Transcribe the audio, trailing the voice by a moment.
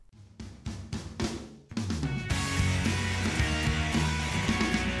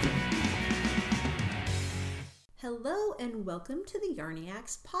Hello and welcome to the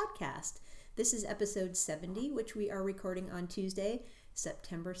Yarniacs podcast. This is episode 70, which we are recording on Tuesday,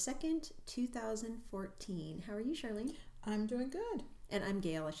 September 2nd, 2014. How are you, Charlene? I'm doing good. And I'm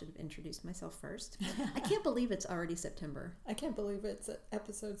Gail. I should have introduced myself first. I can't believe it's already September. I can't believe it's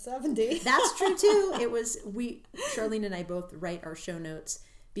episode 70. That's true too. Charlene and I both write our show notes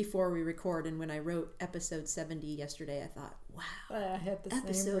before we record, and when I wrote episode 70 yesterday, I thought, wow. I had the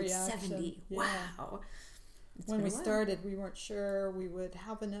episode same reaction. 70. Yeah. Wow. When we started, we weren't sure we would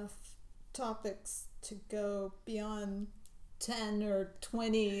have enough topics to go beyond 10 or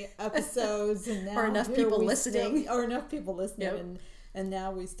 20 episodes, and now or enough people listening. Yep. And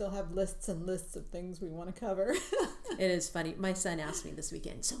now we still have lists and lists of things we want to cover. It is funny. My son asked me this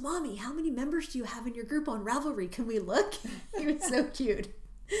weekend, "So, Mommy, how many members do you have in your group on Ravelry? Can we look?" He was so cute.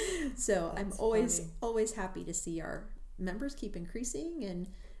 So That's I'm always happy to see our members keep increasing, and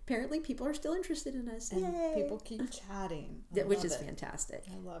apparently people are still interested in us. And Yay! people keep chatting. Which is fantastic.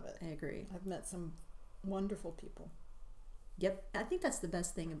 I love it. I agree. I've met some wonderful people. Yep. I think that's the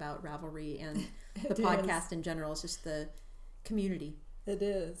best thing about Ravelry and the podcast in general is just the community. It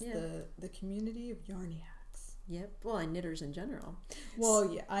is. Yeah. The community of Yarniacs. Yep. Well, and knitters in general.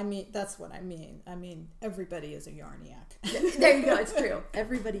 Well, yeah, I mean, that's what I mean. I mean, everybody is a Yarniac. There you go. It's true.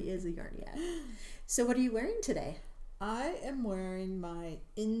 Everybody is a Yarniac. So what are you wearing today? I am wearing my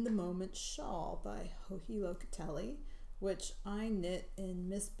In the Moment shawl by Joji Locatelli, which I knit in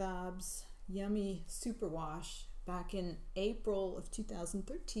Miss Bab's Yummy Superwash back in April of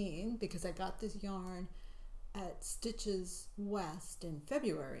 2013 because I got this yarn at Stitches West in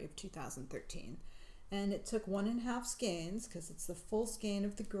February of 2013. And it took 1.5 skeins because it's the full skein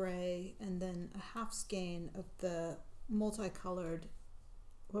of the gray and then a half skein of the multicolored.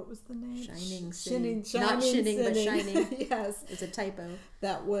 What was the name? Shining City. Not Shinning, but Shining. Yes. It's a typo.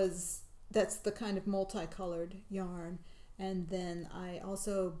 That's the kind of multicolored yarn. And then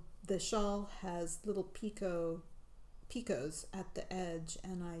the shawl has little picos at the edge,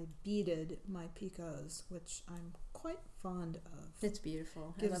 and I beaded my picos, which I'm quite fond of. It's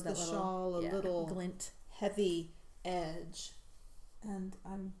beautiful. Gives I love that the shawl a little glint, heavy edge, and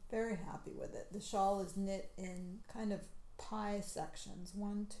I'm very happy with it. The shawl is knit in kind of pie sections,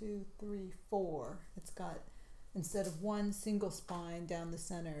 1, 2, 3, 4. It's got, instead of one single spine down the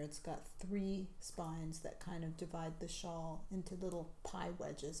center, it's got 3 spines that kind of divide the shawl into little pie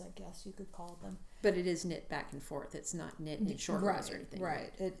wedges, I guess you could call them. But it is knit back and forth. It's not knit in short rows or anything.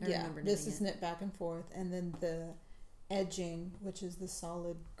 Right. This is knit back and forth, and then the edging, which is the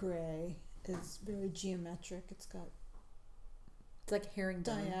solid gray, is very geometric. It's like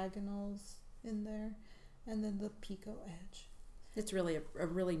herringbone diagonals in there, and then the picot edge. It's really a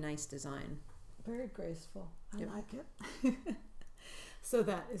really nice design. Very graceful. I Yep. like it. So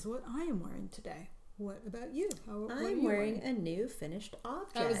that is what I am wearing today. What about you? What are I'm you wearing a new finished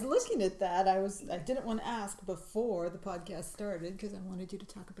object. I was looking at that. I didn't want to ask before the podcast started because I wanted you to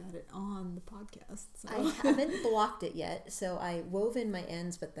talk about it on the podcast. So. I haven't blocked it yet, so I wove in my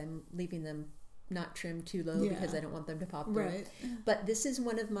ends, but I'm leaving them not trimmed too low because I don't want them to pop through. Right. But this is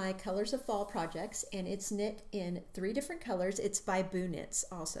one of my Colors of Fall projects, and it's knit in 3 different colors. It's by Boo Knits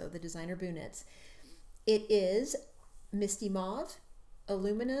also, the designer Boo Knits. It is Misty Mauve,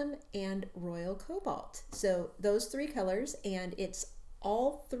 Aluminum, and Royal Cobalt. So those 3 colors, and it's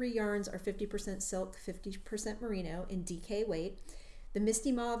all 3 yarns are 50% silk, 50% merino in DK weight. The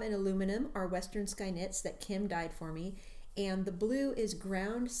Misty Mauve and Aluminum are Western Sky Knits that Kim dyed for me, and the blue is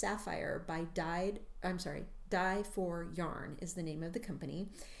Ground Sapphire by Dye for Yarn is the name of the company.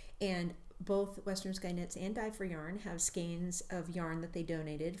 And both Western Sky Knits and Dye for Yarn have skeins of yarn that they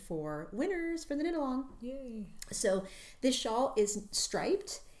donated for winners for the knit along. Yay. So this shawl is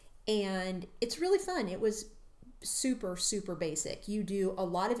striped, and it's really fun. It was super, super basic. You do a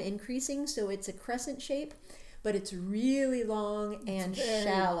lot of increasing, so it's a crescent shape, but it's really long and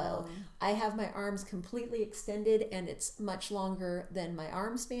shallow. Long. I have my arms completely extended, and it's much longer than my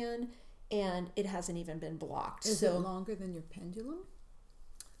arm span, and it hasn't even been blocked. Is it longer than your pendulum?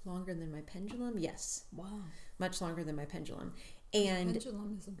 Longer than my pendulum? Yes. Wow. Much longer than my pendulum. And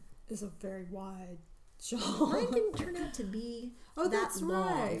pendulum is a very wide shawl. mine didn't turn out to be that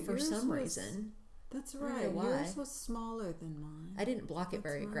long for some reason. That's I don't right. know why. Yours was smaller than mine. I didn't block it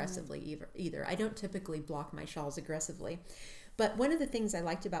very aggressively either. I don't typically block my shawls aggressively. But one of the things I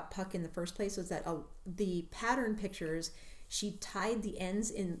liked about Puck in the first place was that the pattern pictures, she tied the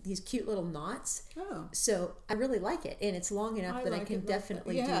ends in these cute little knots. Oh. So I really like it. And it's long enough that I can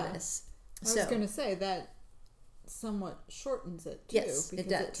definitely do this. I was going to say that somewhat shortens it too. Yes, because it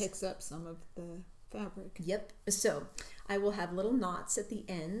does. It takes up some of the fabric. Yep. So I will have little knots at the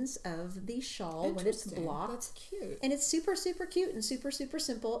ends of the shawl when it's blocked. That's cute. And it's super, super cute and super, super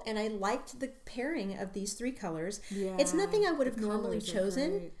simple. And I liked the pairing of these 3 colors. Yeah, it's nothing I would have normally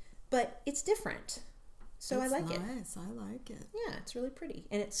chosen, great. but it's different. So I like it. Nice. I like it. Yeah, it's really pretty.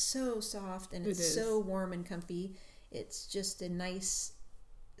 And it's so soft and it's so warm and comfy. It's just a nice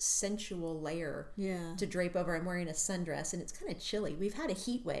sensual layer to drape over. I'm wearing a sundress and it's kind of chilly. We've had a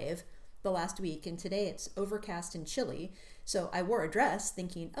heat wave the last week and today it's overcast and chilly. So I wore a dress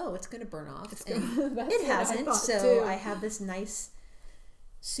thinking, oh, it's going to burn off. And it hasn't. So I have this nice,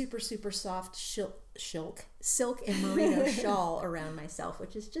 super, super soft silk and merino shawl around myself,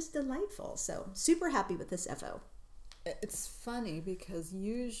 which is just delightful. So super happy with this FO. It's funny because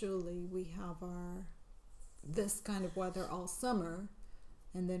usually we have this kind of weather all summer,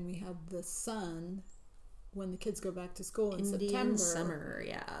 and then we have the sun when the kids go back to school in Indian September. Summer,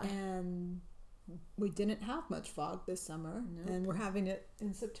 yeah. And we didn't have much fog this summer, and we're having it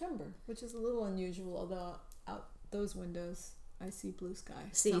in September, which is a little unusual, although out those windows I see blue sky.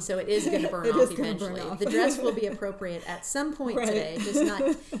 So it is going to burn off eventually. The dress will be appropriate at some point today, just not.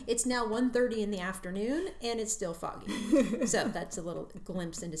 It's now 1:30 in the afternoon and it's still foggy. So that's a little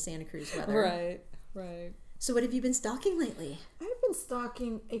glimpse into Santa Cruz weather. Right. So what have you been stocking lately? I've been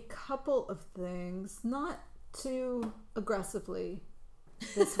stocking a couple of things, not too aggressively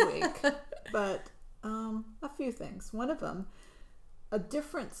this week, but a few things. One of them, a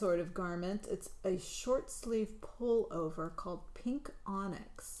different sort of garment. It's a short sleeve pullover called Pink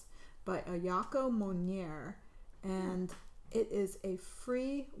Onyx by Ayako Monnier, and it is a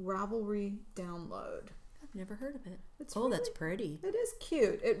free Ravelry download. I've never heard of it. That's pretty. It is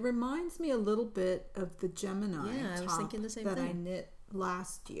cute. It reminds me a little bit of the Gemini I was thinking the same that thing. I knit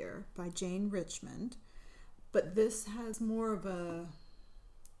last year by Jane Richmond, but this has more of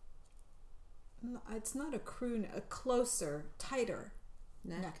it's not a crew, a closer, tighter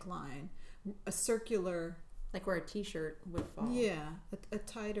neckline, a circular, like where a t-shirt would fall. Yeah, a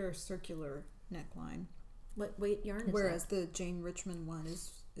tighter circular neckline. What weight yarn is Whereas that? the Jane Richmond one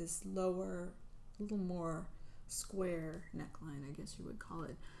is lower, a little more square neckline, I guess you would call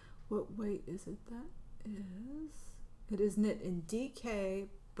it. What weight is it? It is knit in DK,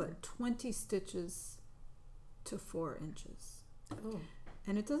 but 20 stitches to 4 inches. Oh.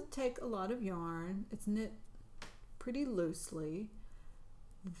 And it doesn't take a lot of yarn. It's knit pretty loosely.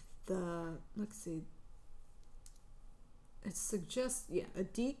 Let's see, it suggests a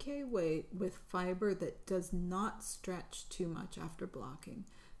DK weight with fiber that does not stretch too much after blocking.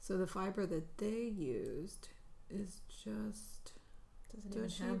 So the fiber that they used is just doesn't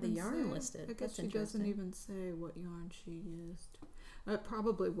even have the yarn listed. I guess she doesn't even say what yarn she used. I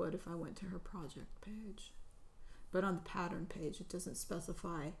probably would if I went to her project page, but on the pattern page it doesn't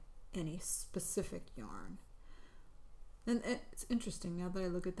specify any specific yarn. And it's interesting, now that I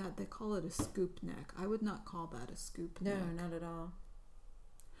look at that, they call it a scoop neck. I would not call that a scoop neck. No, not at all.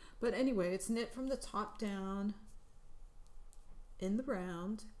 But anyway, it's knit from the top down in the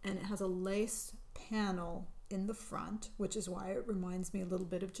round, and it has a lace panel in the front, which is why it reminds me a little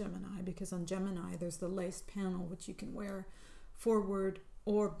bit of Gemini, because on Gemini there's the lace panel which you can wear forward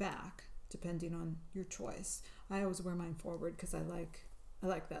or back, depending on your choice. I always wear mine forward because I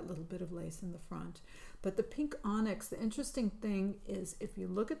like that little bit of lace in the front. But the Pink Onyx, the interesting thing is if you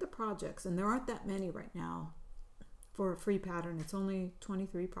look at the projects, and there aren't that many right now for a free pattern, it's only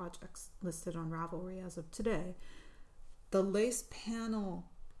 23 projects listed on Ravelry as of today. The lace panel,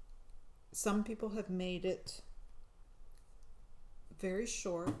 some people have made it very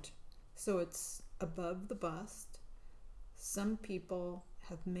short, so it's above the bust. Some people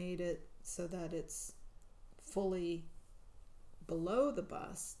have made it so that it's fully below the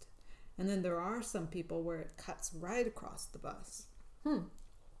bust, and then there are some people where it cuts right across the bust.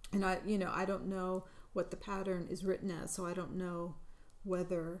 And I don't know what the pattern is written as, so I don't know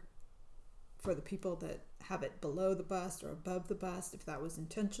whether for the people that have it below the bust or above the bust, if that was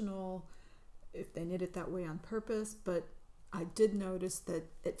intentional, if they knit it that way on purpose. But I did notice that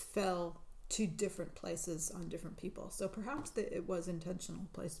it fell to different places on different people, so perhaps it was intentional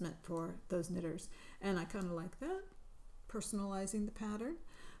placement for those knitters, and I kind of like that, personalizing the pattern.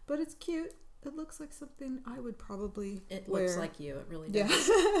 But it's cute. It looks like something I would probably wear. Looks like you. It really does.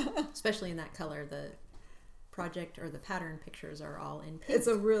 Yeah. Especially in that color. The project or the pattern pictures are all in pink. It's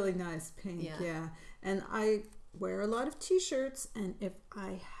a really nice pink. Yeah. And I wear a lot of t-shirts, and if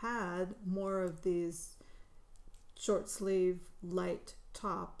I had more of these short sleeve light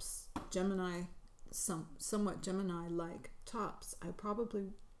tops, somewhat Gemini-like tops, I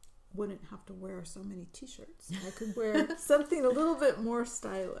probably wouldn't have to wear so many t-shirts. I could wear something a little bit more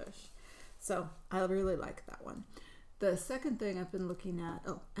stylish. So I really like that one. The second thing I've been looking at,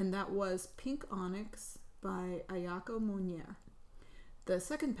 and that was Pink Onyx by Ayako Monnier. The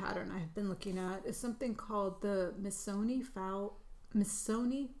second pattern I've been looking at is something called the Missoni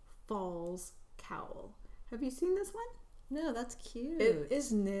Falls Cowl. Have you seen this one? No, that's cute. It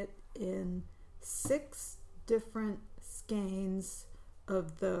is knit in 6 different skeins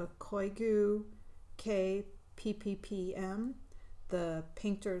of the Koigu KPPPM, the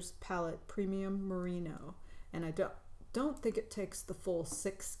Painter's Palette Premium Merino. And I don't think it takes the full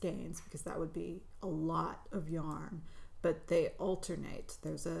 6 skeins because that would be a lot of yarn. But they alternate.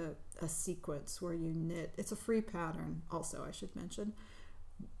 There's a sequence where you knit. It's a free pattern also, I should mention.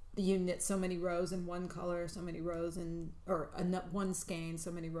 You knit so many rows in one color, so many rows in, one skein,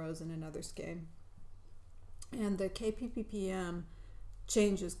 so many rows in another skein. And the KPPPM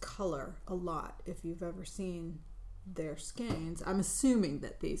changes color a lot. If you've ever seen their skeins, I'm assuming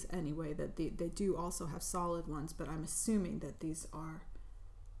that these, anyway, that they do also have solid ones, but I'm assuming that these are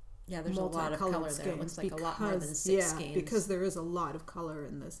there's a lot of color there. It looks like a lot more than 6 skeins. Because there is a lot of color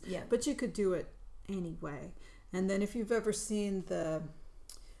in this. Yeah. But you could do it anyway. And then if you've ever seen the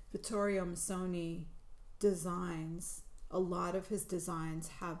Vittorio Missoni designs, a lot of his designs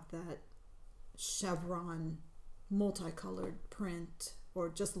have that chevron multicolored print, or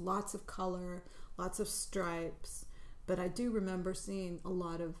just lots of color, lots of stripes. But I do remember seeing a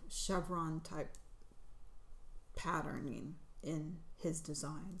lot of chevron type patterning in his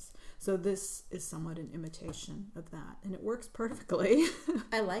designs. So this is somewhat an imitation of that, and it works perfectly.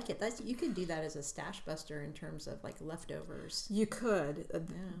 I like it. You could do that as a stash buster in terms of like leftovers. You could.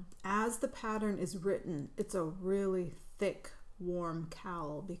 As the pattern is written, it's a really thick, warm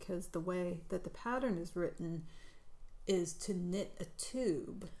cowl, because the way that the pattern is written is to knit a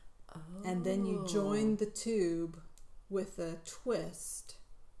tube. And then you join the tube with a twist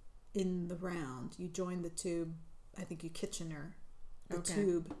in the round. You join the tube, I think you Kitchener the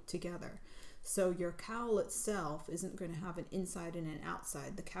tube together. So your cowl itself isn't going to have an inside and an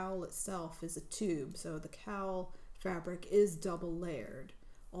outside. The cowl itself is a tube. So the cowl fabric is double layered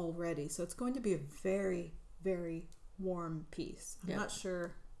already. So it's going to be a very, very warm piece. I'm not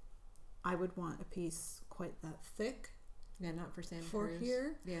sure I would want a piece quite that thick. Yeah, not for Santa for Cruz.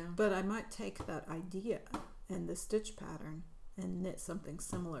 Here. Yeah. But I might take that idea and the stitch pattern and knit something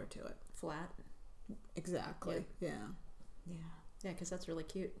similar to it. Flat. Exactly. Yeah. Yeah, because that's really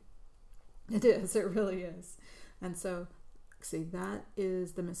cute. It is. It really is. And so, see, that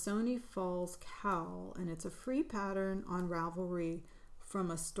is the Missoni Falls Cowl, and it's a free pattern on Ravelry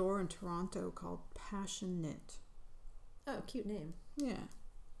from a store in Toronto called Passion Knit. Oh, cute name. Yeah,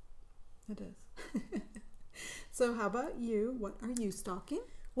 it is. So how about you? What are you stocking?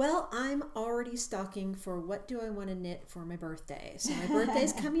 Well, I'm already stocking for what do I want to knit for my birthday. So my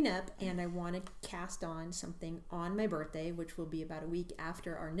birthday's coming up, and I want to cast on something on my birthday, which will be about a week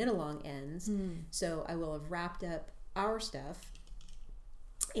after our knit-along ends. So I will have wrapped up our stuff.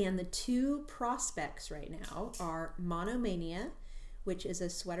 And the 2 prospects right now are Monomania, which is a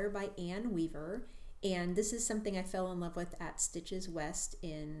sweater by Ann Weaver. And this is something I fell in love with at Stitches West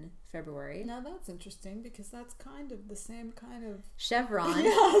in February. Now that's interesting, because that's kind of the same kind of chevron.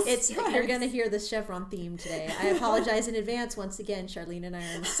 Yes, You're going to hear the chevron theme today. I apologize in advance once again. Charlene and I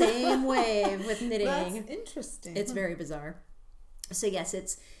are in the same wave with knitting. That's interesting. It's very bizarre. So yes,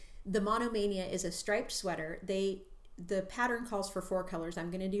 it's the Monomania is a striped sweater. The pattern calls for 4 colors.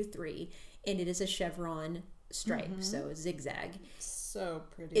 I'm going to do 3, and it is a chevron stripe, so zigzag. So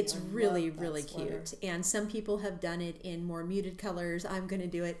pretty. It's really, really cute. And some people have done it in more muted colors. I'm going to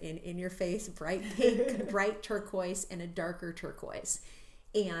do it in your face, bright pink, bright turquoise, and a darker turquoise.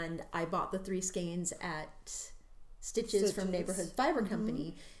 And I bought the 3 skeins at Stitches from Neighborhood Fiber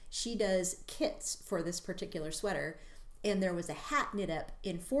Company. She does kits for this particular sweater. And there was a hat knit up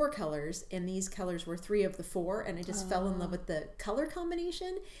in 4 colors, and these colors were 3 of the 4, and I just fell in love with the color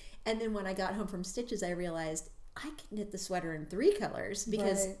combination. And then when I got home from Stitches, I realized I could knit the sweater in 3 colors,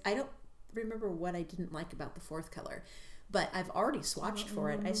 because I don't remember what I didn't like about the 4th color. But I've already swatched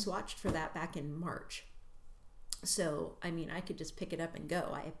for it. I swatched for that back in March. So, I mean, I could just pick it up and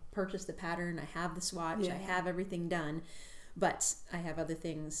go. I purchased the pattern. I have the swatch. I have everything done. But I have other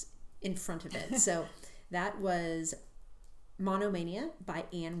things in front of it. So that was Monomania by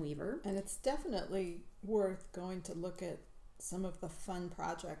Ann Weaver. And it's definitely worth going to look at some of the fun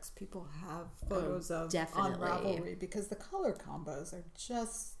projects people have photos of on Ravelry, because the color combos are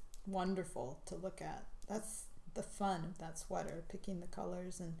just wonderful to look at. That's the fun of that sweater, picking the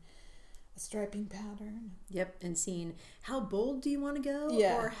colors and a striping pattern. Yep, and seeing how bold do you want to go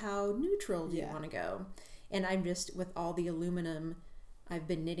or how neutral do you want to go. And I'm just, with all the aluminum I've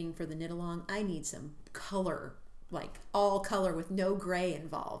been knitting for the knit along. I need some color, like all color with no gray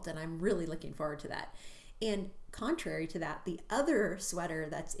involved, and I'm really looking forward to that. And contrary to that, the other sweater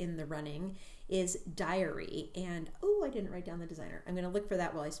that's in the running is Diary. And I didn't write down the designer. I'm going to look for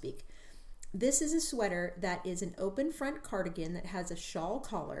that while I speak. This is a sweater that is an open front cardigan that has a shawl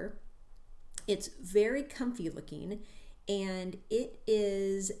collar. It's very comfy looking, and it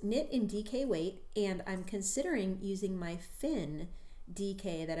is knit in DK weight, and I'm considering using my Finn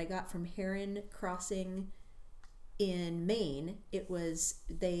DK that I got from Heron Crossing in Maine. There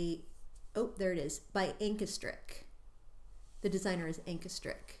it is, by Ankestrick. The designer is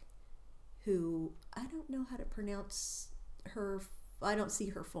Ankestrick, who I don't know how to pronounce her. I don't see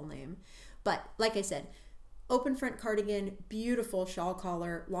her full name. But like I said, open front cardigan, beautiful shawl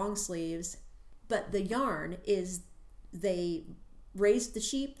collar, long sleeves. But the yarn is, they raised the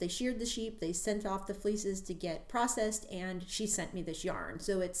sheep, they sheared the sheep, they sent off the fleeces to get processed, and she sent me this yarn.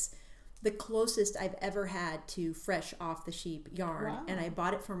 So it's the closest I've ever had to fresh off the sheep yarn. Wow. And I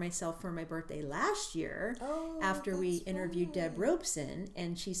bought it for myself for my birthday last year after we interviewed right. Deb Robeson,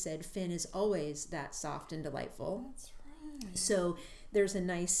 and she said Finn is always that soft and delightful. That's right. So there's a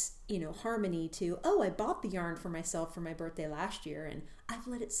nice, harmony to, I bought the yarn for myself for my birthday last year, and I've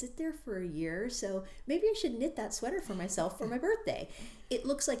let it sit there for a year, so maybe I should knit that sweater for myself for my birthday. It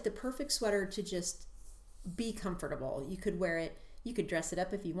looks like the perfect sweater to just be comfortable. You could wear it, you could dress it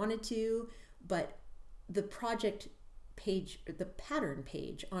up if you wanted to, but the project page, the pattern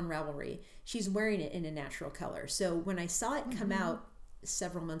page on Ravelry, she's wearing it in a natural color. So when I saw it come out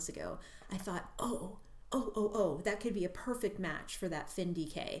several months ago, I thought, that could be a perfect match for that Finn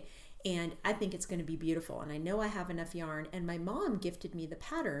DK. And I think it's going to be beautiful. And I know I have enough yarn. And my mom gifted me the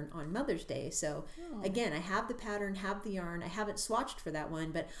pattern on Mother's Day. So again, I have the pattern, have the yarn. I haven't swatched for that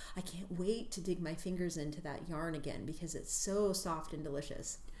one, but I can't wait to dig my fingers into that yarn again because it's so soft and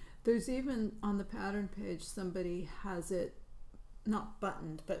delicious. There's even on the pattern page, somebody has it not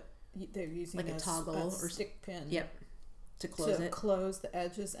buttoned, but they're using like a toggle or stick pin. Yep. To close the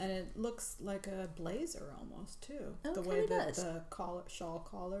edges, and it looks like a blazer almost too. Oh, the way that the shawl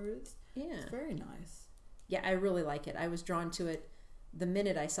collar is. Yeah. It's very nice. Yeah, I really like it. I was drawn to it the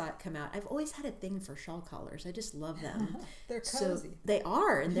minute I saw it come out. I've always had a thing for shawl collars. I just love them. They're cozy. So they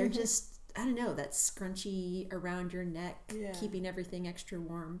are, and they're just, I don't know, that scrunchy around your neck, keeping everything extra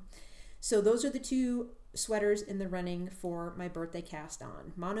warm. So those are the two sweaters in the running for my birthday cast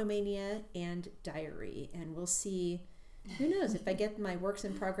on, Monomania and Diary. And we'll see, who knows, if I get my works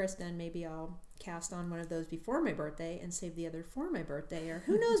in progress done, maybe I'll cast on one of those before my birthday and save the other for my birthday, or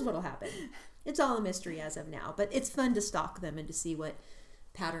who knows what'll happen. It's all a mystery as of now, but it's fun to stalk them and to see what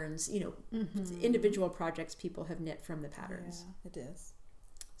patterns, individual projects people have knit from the patterns. Yeah, it is.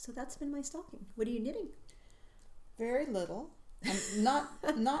 So that's been my stalking. What are you knitting? Very little.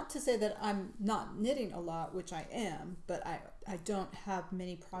 Not to say that I'm not knitting a lot, which I am, but I don't have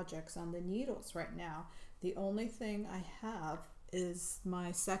many projects on the needles right now. The only thing I have is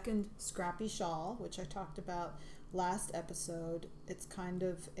my second scrappy shawl, which I talked about last episode. It's kind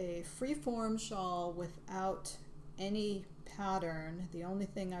of a free-form shawl without any pattern. The only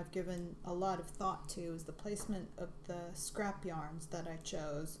thing I've given a lot of thought to is the placement of the scrap yarns that I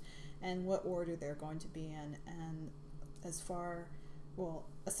chose and what order they're going to be in. And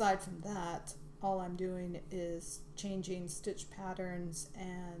aside from that, all I'm doing is changing stitch patterns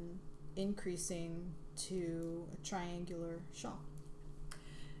and increasing to a triangular shawl.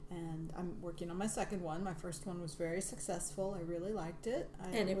 And I'm working on my second one. My first one was very successful. I really liked it.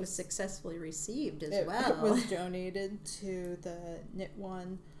 And it was successfully received as well. It was donated to the Knit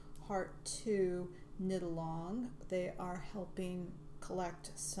One Heart 2 Knit Along. They are helping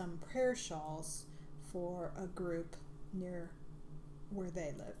collect some prayer shawls for a group near where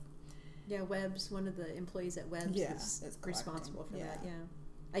they live. Yeah, Webb's, one of the employees at Webb's is responsible for that. Yeah.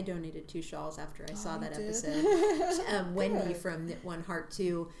 I donated 2 shawls after I saw that episode. Wendy from Knit One Heart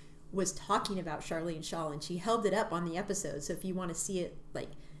 2 was talking about Charlene's shawl, and she held it up on the episode. So if you want to see it, like,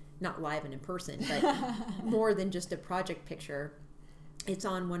 not live and in person, but more than just a project picture, it's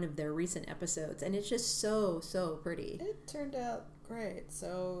on one of their recent episodes, and it's just so pretty. It turned out great.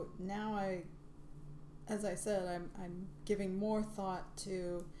 So now as I said, I'm giving more thought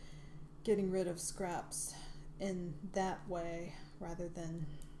to getting rid of scraps in that way rather than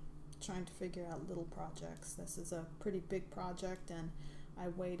trying to figure out little projects. This is a pretty big project, and I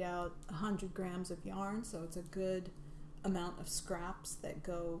weighed out 100 grams of yarn, so it's a good amount of scraps that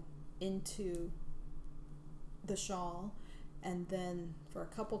go into the shawl. And then for a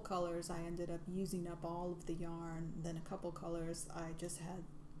couple colors, I ended up using up all of the yarn. Then a couple colors, I just had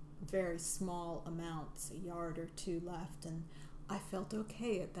very small amounts, a yard or 2 left, and I felt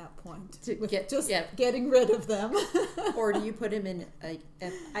okay at that point To with get- just yeah. getting rid of them. Or do you put them in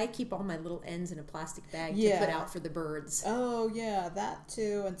I keep all my little ends in a plastic bag to Yeah. put out for the birds. Oh yeah, that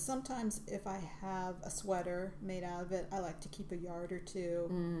too. And sometimes if I have a sweater made out of it, I like to keep a yard or two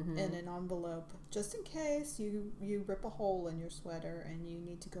Mm-hmm. in an envelope just in case you rip a hole in your sweater and you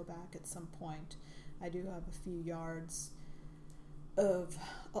need to go back at some point. I do have a few yards of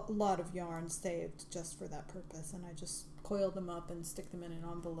a lot of yarn saved just for that purpose, and I just coil them up and stick them in an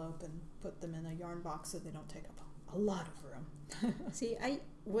envelope and put them in a yarn box so they don't take up a lot of room. See, I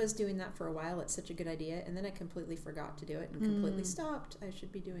was doing that for a while. It's such a good idea, and then I completely forgot to do it and completely stopped. I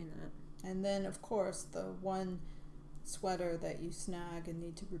should be doing that. And then, of course, the one sweater that you snag and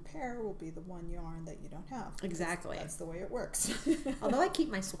need to repair will be the one yarn that you don't have. Exactly. That's the way it works. Although I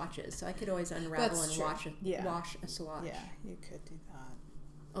keep my swatches, so I could always unravel That's and true. Yeah. wash a swatch. Yeah, you could do that.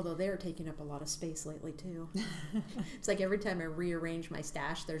 Although they're taking up a lot of space lately too. It's like every time I rearrange my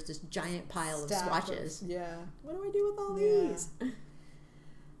stash, there's this giant pile of swatches. Yeah. What do I do with all Yeah. these?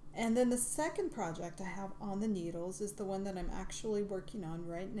 And then the second project I have on the needles is the one that I'm actually working on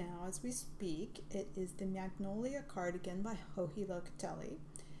right now as we speak. It is the Magnolia cardigan by Joji Locatelli.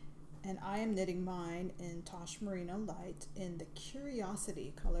 And I am knitting mine in Tosh Merino Light in the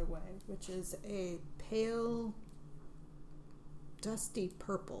Curiosity colorway, which is a pale, dusty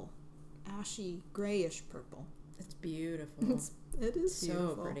purple, ashy, grayish purple. It's beautiful. It is So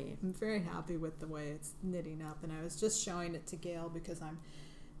beautiful. pretty. I'm very happy with the way it's knitting up, and I was just showing it to Gail because I'm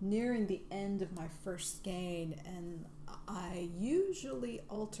nearing the end of my first skein, and I usually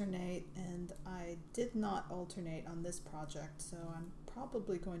alternate, and I did not alternate on this project, so I'm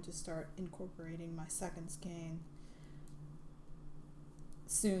probably going to start incorporating my second skein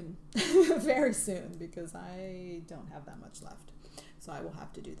soon, very soon, because I don't have that much left, so I will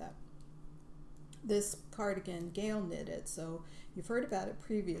have to do that. This cardigan, Gail knit it, so you've heard about it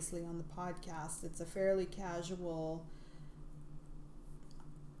previously on the podcast. It's a fairly casual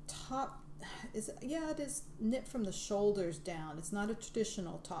top. It is knit from the shoulders down. It's not a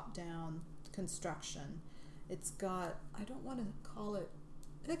traditional top-down construction. It's got, I don't want to call it,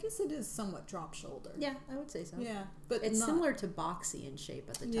 I guess it is somewhat drop shoulder. Yeah, I would say so. Yeah, but It's not, similar to boxy in shape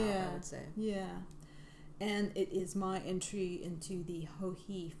at the top, Yeah. I would say. Yeah. And it is my entry into the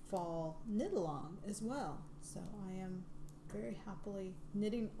Joji Fall Knit Along as well. So I am very happily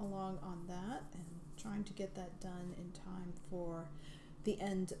knitting along on that and trying to get that done in time for the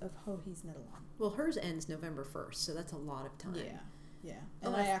end of Joji's Knit Along. Well, hers ends November 1st, so that's a lot of time. Yeah, yeah.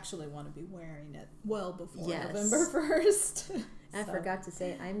 And Oh, I actually want to be wearing it well before Yes. November 1st. I So, forgot to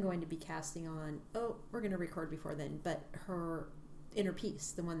say, I'm going to be casting on, we're going to record before then, but her inner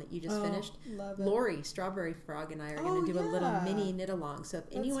piece, the one that you just finished. Love it. Lori, Strawberry Frog, and I are Oh, going to do a little yeah. mini knit along. So if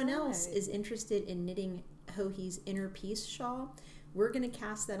That's anyone else right. is interested in knitting Joji's inner piece shawl, we're going to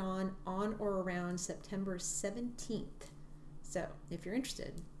cast that on or around September 17th. So if you're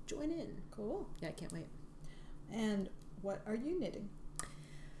interested, join in. Cool. Yeah, I can't wait. And what are you knitting?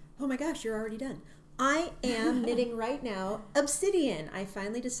 Oh my gosh, you're already done. I am knitting right now Obsidian. I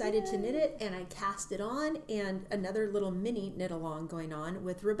finally decided to knit it, and I cast it on, and another little mini knit along going on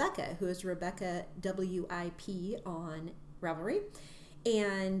with Rebecca, who is Rebecca WIP on Ravelry.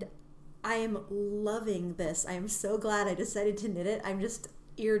 And I am loving this. I am so glad I decided to knit it. I'm just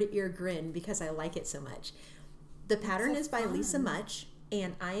ear to ear grin because I like it so much. The pattern is by Lisa Much,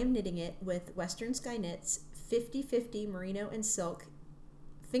 and I am knitting it with Western Sky Knits 50/50 merino and silk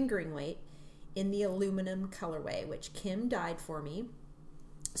fingering weight in the aluminum colorway, which Kim dyed for me.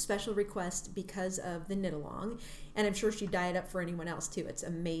 Special request because of the knit along, and I'm sure she dyed it up for anyone else too. It's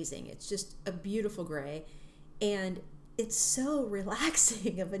amazing. It's just a beautiful gray, and it's so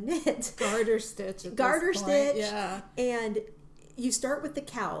relaxing of a knit. Garter stitch. At Garter this point. stitch. Yeah. And you start with the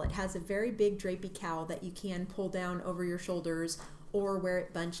cowl. It has a very big drapey cowl that you can pull down over your shoulders or wear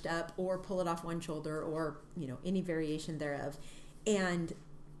it bunched up or pull it off one shoulder or, any variation thereof. And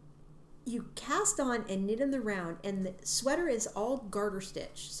you cast on and knit in the round, and the sweater is all garter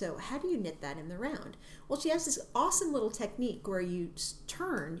stitch. So how do you knit that in the round? Well, she has this awesome little technique where you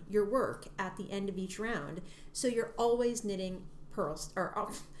turn your work at the end of each round, so you're always knitting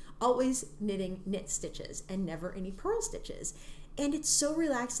always knitting knit stitches and never any purl stitches. And it's so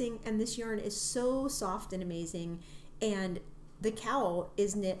relaxing, and this yarn is so soft and amazing. And the cowl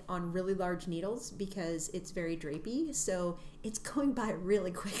is knit on really large needles because it's very drapey, so it's going by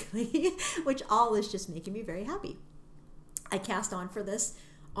really quickly, which all is just making me very happy. I cast on for this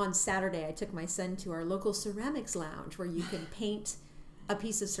on Saturday. I took my son to our local ceramics lounge where you can paint a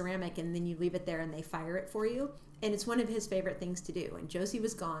piece of ceramic and then you leave it there and they fire it for you. And it's one of his favorite things to do. And Josie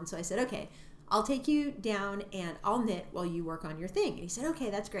was gone, so I said, okay, I'll take you down and I'll knit while you work on your thing. And he said, okay,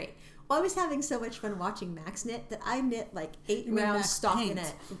 that's great. Well, I was having so much fun watching Max knit that I knit like 8 round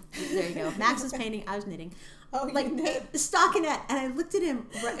stockinette. There you go. Max was painting, I was knitting. Oh, like you knit? Stockinette. And I looked at him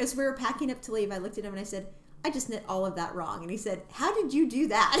right as we were packing up to leave. I looked at him and I said, I just knit all of that wrong. And he said, how did you do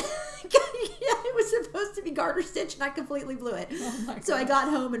that? It was supposed to be garter stitch and I completely blew it. Oh so I got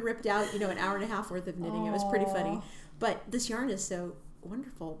home and ripped out, an hour and a half worth of knitting. It was pretty funny. But this yarn is so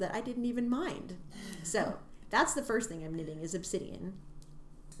wonderful that I didn't even mind. So that's the first thing I'm knitting is obsidian.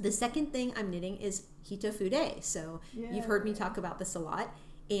 The second thing I'm knitting is Hitofude. So you've heard me talk about this a lot,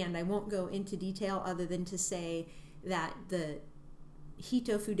 and I won't go into detail other than to say that the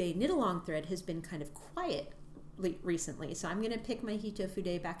Hitofude knit-along thread has been kind of quiet recently. So I'm going to pick my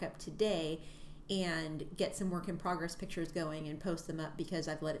Hitofude back up today and get some work in progress pictures going and post them up because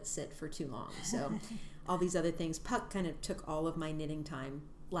I've let it sit for too long. So all these other things, Puck kind of took all of my knitting time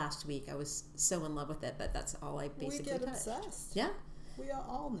last week. I was so in love with it, but that's all I basically touched. We get obsessed. Yeah. We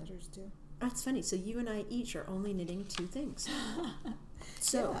all knitters do. That's funny. So you and I each are only knitting 2 things.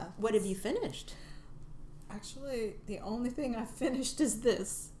 So what have you finished? Actually, the only thing I finished is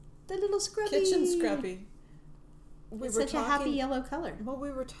this. The little scrubby. Kitchen scrubby. It's such a happy yellow color. Well,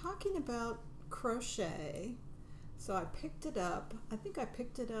 we were talking about crochet, so I picked it up. I think I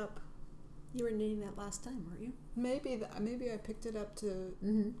picked it up. You were knitting that last time, weren't you? Maybe I picked it up to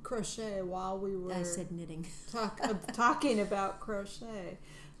crochet while we were. I said knitting. Talking about crochet,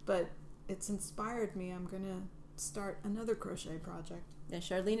 but it's inspired me. I'm gonna start another crochet project. Yeah,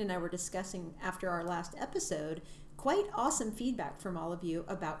 Charlene and I were discussing after our last episode quite awesome feedback from all of you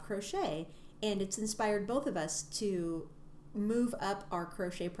about crochet, and it's inspired both of us to move up our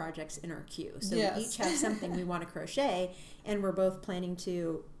crochet projects in our queue. So we each have something we want to crochet, and we're both planning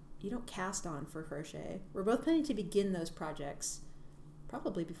to. You don't cast on for crochet. We're both planning to begin those projects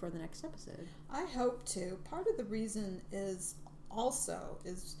probably before the next episode. I hope to. Part of the reason is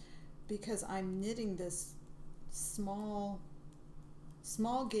because I'm knitting this small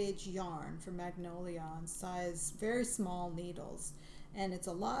gauge yarn from Magnolia on size very small needles, and it's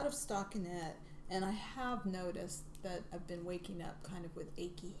a lot of stockinette, and I have noticed that I've been waking up kind of with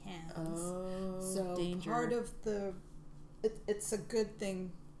achy hands. Oh, so danger. Part of it's a good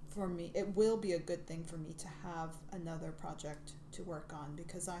thing for me. It will be a good thing for me to have another project to work on,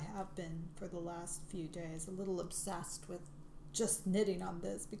 because I have been for the last few days a little obsessed with just knitting on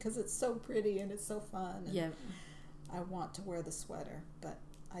this because it's so pretty and it's so fun. And I want to wear the sweater, but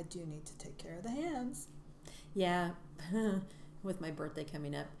I do need to take care of the hands. Yeah. With my birthday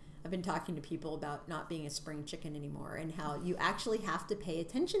coming up, I've been talking to people about not being a spring chicken anymore and how you actually have to pay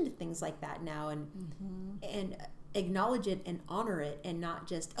attention to things like that now and acknowledge it and honor it, and not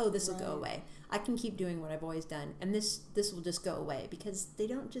just, oh, this will go away. I can keep doing what I've always done, and this will just go away, because they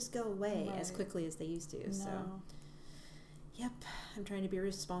don't just go away as quickly as they used to. No. So, yep, I'm trying to be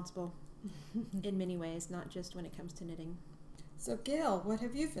responsible in many ways, not just when it comes to knitting. So, Gail, what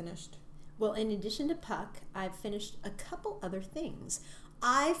have you finished? Well, in addition to Puck, I've finished a couple other things.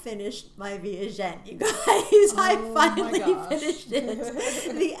 I finished my Viagent, you guys. I finally finished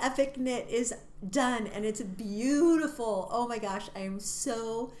it. The epic knit is done, and it's beautiful. Oh my gosh, I am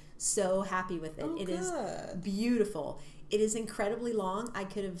so happy with it. It is beautiful. It is incredibly long. I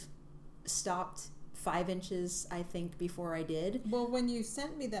could have stopped 5 inches, I think, before I did. Well, when you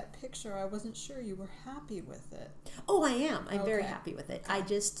sent me that picture, I wasn't sure you were happy with it. Oh, I am. I'm very happy with it. I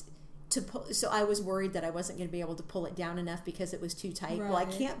just... So I was worried that I wasn't going to be able to pull it down enough because it was too tight. Well, I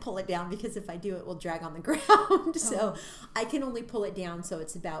can't pull it down because if I do, it will drag on the ground. So I can only pull it down so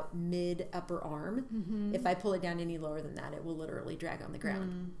it's about mid upper arm. If I pull it down any lower than that, it will literally drag on the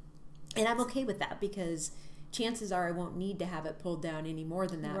ground. And I'm okay with that, because chances are I won't need to have it pulled down any more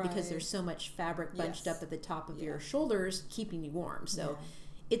than that, because there's so much fabric bunched up at the top of your shoulders keeping you warm. So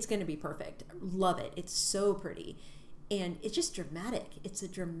it's going to be perfect. Love it. It's so pretty. And it's just dramatic. It's a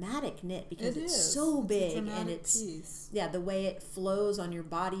dramatic knit because it's so big, and it's the way it flows on your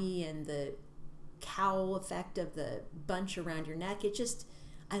body and the cowl effect of the bunch around your neck.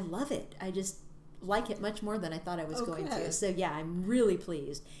 I love it. I just like it much more than I thought I was going to. So yeah, I'm really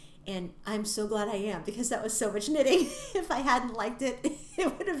pleased. And I'm so glad I am, because that was so much knitting. If I hadn't liked it,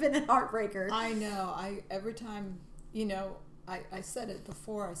 it would have been a heartbreaker. I know. Every time, I said it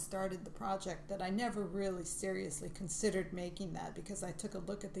before I started the project that I never really seriously considered making that, because I took a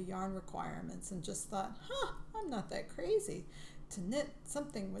look at the yarn requirements and just thought, I'm not that crazy to knit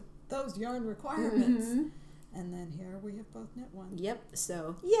something with those yarn requirements. And then here we have both knit one. Yep.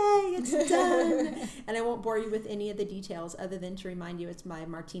 So, yay, it's done. And I won't bore you with any of the details other than to remind you it's my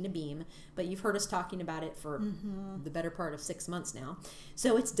Martina beam. But you've heard us talking about it for the better part of 6 months now.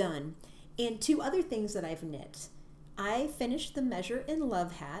 So it's done. And two other things that I've knit. I finished the Measure in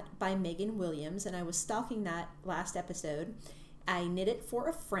Love hat by Megan Williams, and I was stalking that last episode. I knit it for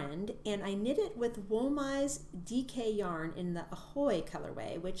a friend, and I knit it with Woolmy's DK yarn in the Ahoy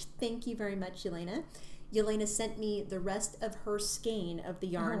colorway, which thank you very much, Yelena. Yelena sent me the rest of her skein of the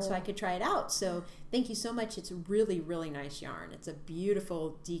yarn so I could try it out. So thank you so much. It's a really, really nice yarn. It's a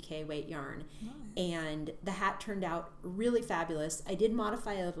beautiful DK weight yarn. Nice. And the hat turned out really fabulous. I did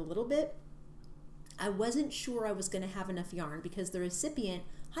modify it a little bit. I wasn't sure I was going to have enough yarn because the recipient,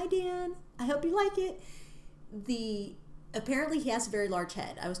 hi Dan, I hope you like it. Apparently he has a very large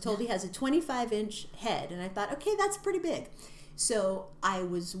head. I was told he has a 25-inch head, and I thought, okay, that's pretty big. So I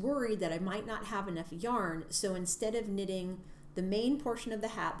was worried that I might not have enough yarn. So instead of knitting the main portion of the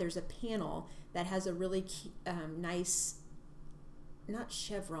hat, there's a panel that has a really nice, not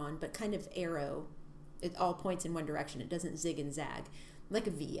chevron, but kind of arrow. It all points in one direction. It doesn't zig and zag, like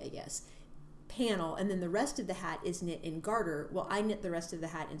a V, I guess. Panel, and then the rest of the hat is knit in garter. Well, I knit the rest of the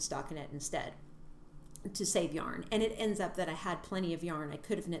hat in stockinette instead to save yarn, and it ends up that I had plenty of yarn. I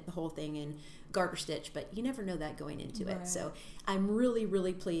could have knit the whole thing in garter stitch, but you never know that going into it. So I'm really,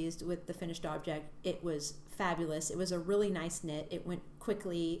 really pleased with the finished object. It was fabulous. It was a really nice knit. It went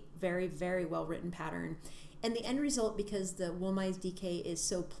quickly, very, very well written pattern, and the end result, because the Woolmy's DK is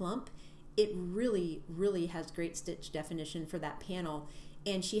so plump, it really, really has great stitch definition for that panel.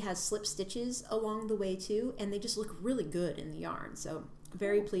 And she has slip stitches along the way too, and they just look really good in the yarn. So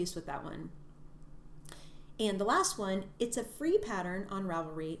very pleased with that one. And the last one, it's a free pattern on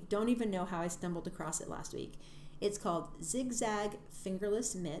Ravelry. Don't even know how I stumbled across it last week. It's called Zigzag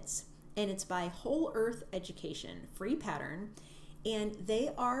Fingerless Mitts, and it's by Whole Earth Education. Free pattern. And they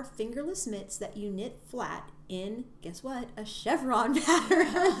are fingerless mitts that you knit flat in, guess what, a chevron pattern.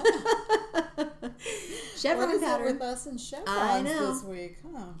 Chevron what is pattern. It with us in chevrons this week?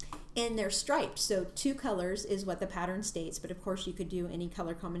 Huh. And they're striped, so 2 colors is what the pattern states, but of course you could do any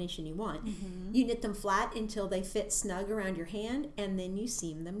color combination you want. Mm-hmm. You knit them flat until they fit snug around your hand, and then you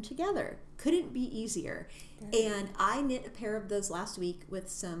seam them together. Couldn't be easier. And I knit a pair of those last week with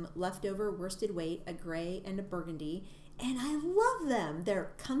some leftover worsted weight, a gray and a burgundy, and I love them.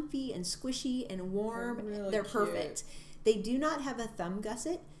 They're comfy and squishy and warm. They're perfect. They do not have a thumb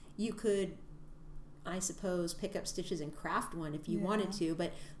gusset. You could, I suppose, pick up stitches and craft one if you wanted to,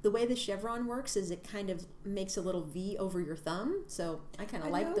 but the way the chevron works is it kind of makes a little V over your thumb, so I kind of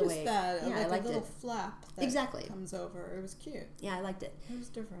like the way that. Yeah, like I liked a little it. Flap that comes over. It was cute. Yeah, I liked it. It was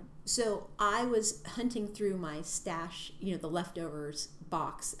different. So I was hunting through my stash, the leftovers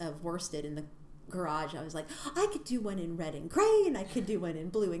box of worsted in the garage. I was like, I could do one in red and gray, and I could do one in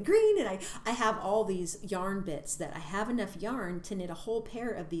blue and green, and I have all these yarn bits that I have enough yarn to knit a whole pair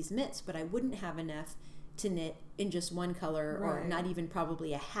of these mitts, but I wouldn't have enough to knit in just one color, or not even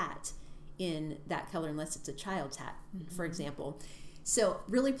probably a hat in that color unless it's a child's hat, for example. So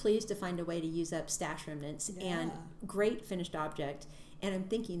really pleased to find a way to use up stash remnants, and great finished object. And I'm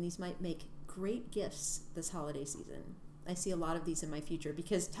thinking these might make great gifts this holiday season. I see a lot of these in my future,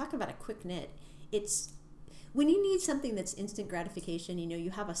 because talk about a quick knit. It's when you need something that's instant gratification, you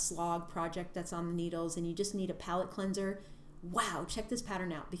have a slog project that's on the needles and you just need a palette cleanser. Wow, check this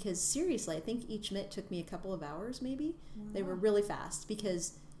pattern out, because seriously, I think each mitt took me a couple of hours maybe. They were really fast,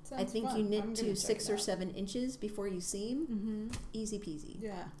 because I think you knit to 6 or 7 inches before you seam. Easy peasy.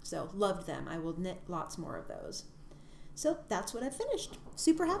 Yeah. So loved them. I will knit lots more of those. So that's what I finished.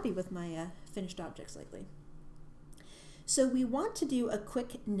 Super happy with my finished objects lately. So we want to do a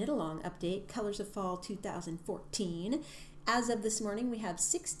quick knit-along update, Colors of Fall 2014. As of this morning, we have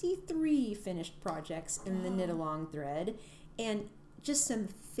 63 finished projects in the knit-along thread, and just some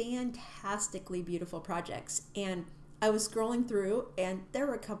fantastically beautiful projects. And I was scrolling through, and there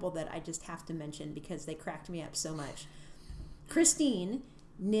were a couple that I just have to mention because they cracked me up so much. Christine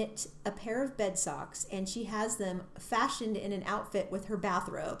knit a pair of bed socks, and she has them fashioned in an outfit with her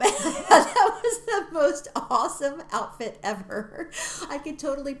bathrobe. That was the most awesome outfit ever. I could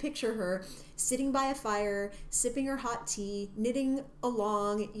totally picture her sitting by a fire, sipping her hot tea, knitting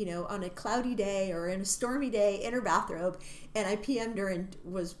along, on a cloudy day or in a stormy day in her bathrobe. And I PM'd her and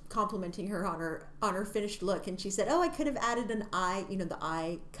was complimenting her on her finished look. And she said, "Oh, I could have added an eye, the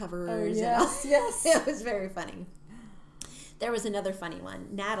eye covers." Oh, yes, yes. It was very funny. There was another funny one.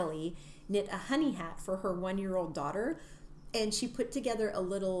 Natalie knit a honey hat for her 1-year-old daughter, and she put together a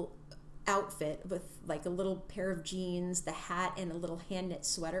little outfit with like a little pair of jeans, the hat, and a little hand knit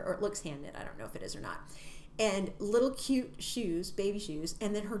sweater, or it looks hand knit, I don't know if it is or not, and little cute shoes, baby shoes,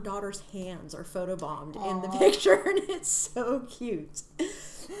 and then her daughter's hands are photobombed in the picture, and it's so cute.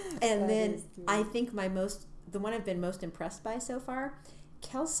 And then I think the one I've been most impressed by so far,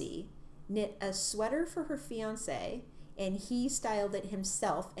 Kelsey knit a sweater for her fiance, and he styled it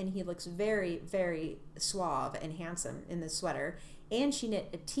himself, and he looks very, very suave and handsome in the sweater. And she knit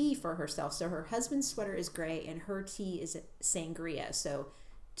a tee for herself. So her husband's sweater is gray and her tee is sangria. So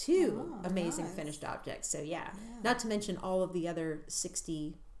two amazing finished objects. So yeah, not to mention all of the other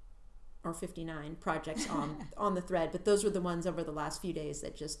 60 or 59 projects on the thread, but those were the ones over the last few days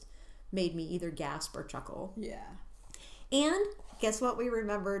that just made me either gasp or chuckle. Yeah. And guess what we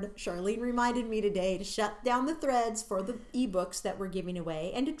remembered? Charlene reminded me today to shut down the threads for the ebooks that we're giving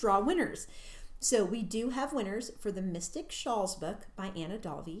away and to draw winners. So we do have winners for the Mystic Shawls book by Anna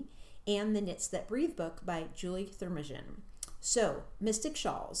Dalvey and the Knits That Breathe book by Julie Thermogen. So Mystic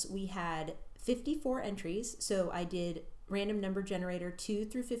Shawls, we had 54 entries. So I did random number generator 2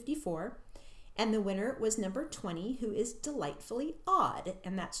 through 54. And the winner was number 20, who is Delightfully Odd.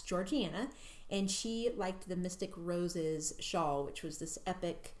 And that's Georgiana. And she liked the Mystic Roses shawl, which was this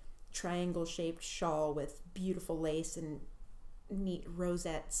epic triangle-shaped shawl with beautiful lace and neat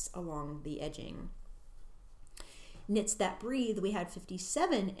rosettes along the edging. Knits That Breathe, we had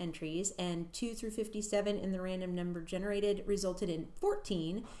 57 entries, and 2 through 57 in the random number generated resulted in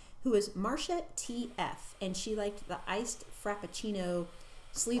 14, who is Marcia TF, and she liked the iced frappuccino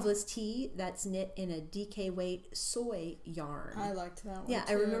sleeveless tee that's knit in a DK weight soy yarn. I liked that one. Yeah,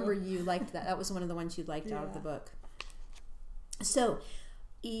 too. I remember you liked that. That was one of the ones you liked out of the book. So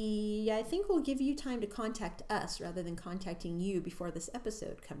I think we'll give you time to contact us rather than contacting you before this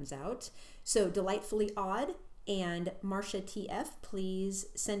episode comes out. So Delightfully Odd and Marcia TF, please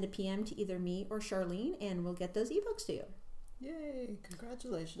send a PM to either me or Charlene, and we'll get those ebooks to you. Yay!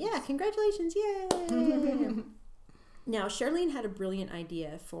 Congratulations. Yeah, congratulations! Yay! Now, Charlene had a brilliant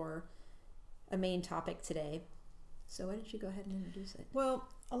idea for a main topic today. So why don't you go ahead and introduce it? Well,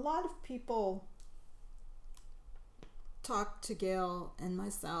 a lot of people talk to Gail and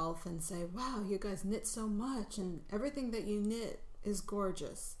myself and say, wow, you guys knit so much and everything that you knit is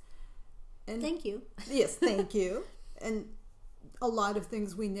gorgeous. And thank you. Yes, thank you. And a lot of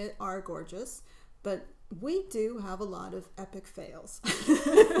things we knit are gorgeous, but we do have a lot of epic fails.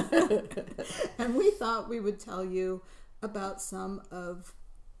 And we thought we would tell you about some of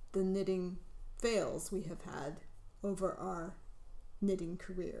the knitting fails we have had over our knitting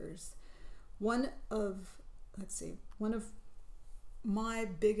careers. One of my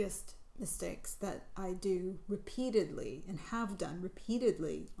biggest mistakes that I do repeatedly and have done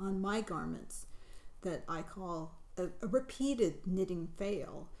repeatedly on my garments that I call a repeated knitting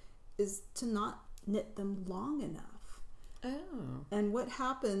fail is to not knit them long enough. Oh. And what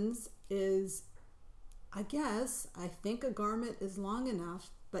happens is, I think a garment is long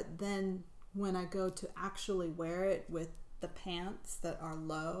enough, but then when I go to actually wear it with the pants that are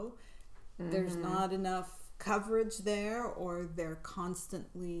low, there's not enough coverage there, or they're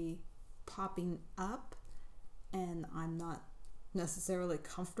constantly popping up and I'm not necessarily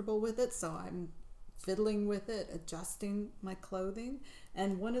comfortable with it, so I'm fiddling with it, adjusting my clothing.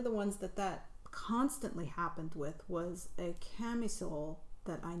 And one of the ones that constantly happened with was a camisole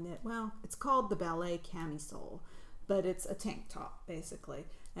that I knit. Well, it's called the ballet camisole, but it's a tank top basically,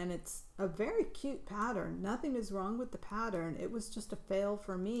 and it's a very cute pattern. Nothing is wrong with the pattern. It was just a fail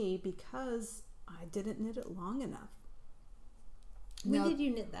for me because I didn't knit it long enough. When did you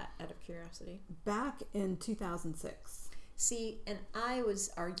knit that, out of curiosity? Back in 2006. See, and I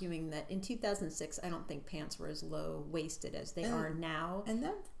was arguing that in 2006, I don't think pants were as low-waisted as they are now. And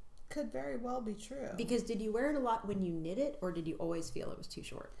that could very well be true. Because did you wear it a lot when you knit it, or did you always feel it was too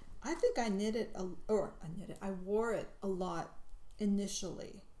short? I think I wore it a lot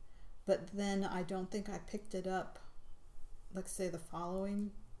initially, but then I don't think I picked it up, let's say, the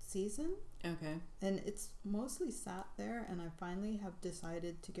following season. Okay. And it's mostly sat there, and I finally have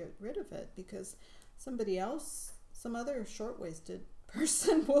decided to get rid of it because somebody else, some other short-waisted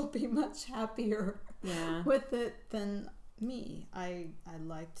person will be much happier with it than me. I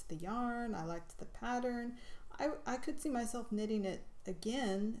liked the yarn, I liked the pattern. I could see myself knitting it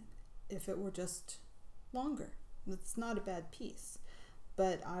again if it were just longer. It's not a bad piece,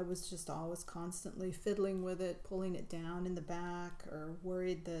 but I was just always constantly fiddling with it, pulling it down in the back, or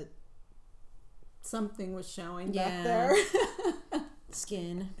worried that something was showing back there.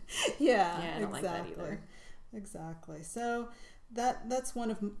 Skin. Yeah, I don't like that either. Exactly. So that's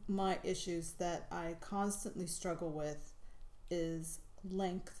one of my issues that I constantly struggle with is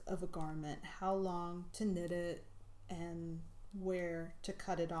length of a garment, how long to knit it, and where to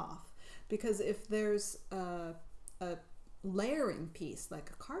cut it off. Because if there's a layering piece like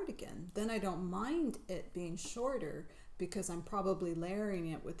a cardigan, then I don't mind it being shorter because I'm probably layering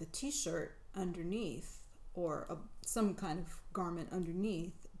it with a t-shirt underneath or some kind of garment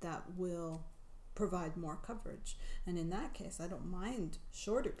underneath. that will provide more coverage. And in that case, I don't mind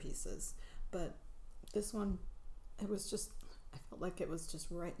shorter pieces, but this one, I felt like it was just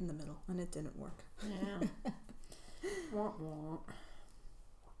right in the middle, and it didn't work. Yeah. Wah, wah.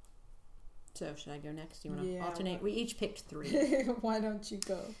 So should I go next? Do you want to alternate? We each picked 3. Why don't you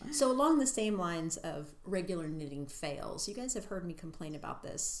go? So along the same lines of regular knitting fails, you guys have heard me complain about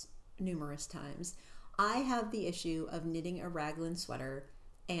this numerous times. I have the issue of knitting a raglan sweater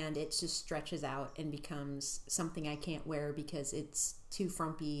and it just stretches out and becomes something I can't wear because it's too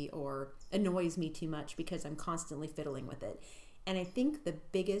frumpy or annoys me too much because I'm constantly fiddling with it. And I think the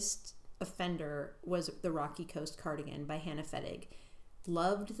biggest offender was the Rocky Coast cardigan by Hannah Fettig.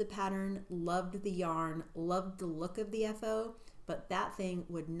 Loved the pattern, loved the yarn, loved the look of the FO, but that thing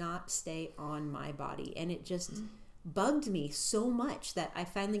would not stay on my body. And it just bugged me so much that I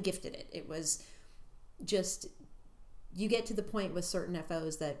finally gifted it. It was just, you get to the point with certain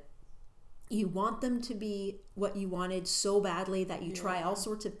FOs that you want them to be what you wanted so badly that you try all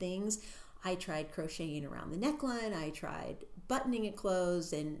sorts of things. I tried crocheting around the neckline, I tried buttoning it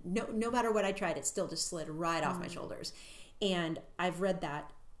closed, and no matter what I tried, it still just slid right off my shoulders. And I've read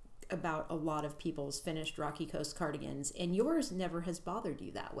that about a lot of people's finished Rocky Coast cardigans, and yours never has bothered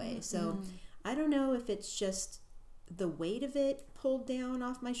you that way. So I don't know if it's just the weight of it pulled down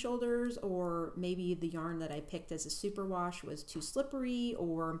off my shoulders, or maybe the yarn that I picked as a superwash was too slippery,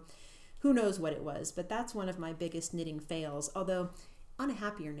 or who knows what it was. But that's one of my biggest knitting fails. Although, on a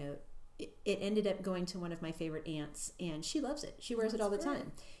happier note, it ended up going to one of my favorite aunts, and she loves it. She wears it all the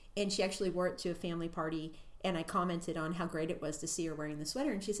time. And she actually wore it to a family party, and I commented on how great it was to see her wearing the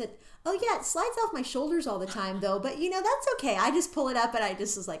sweater, and she said, "Oh yeah, it slides off my shoulders all the time though, but that's okay. I just pull it up," and I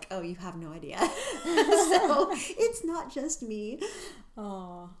just was like, "Oh, you have no idea." So it's not just me.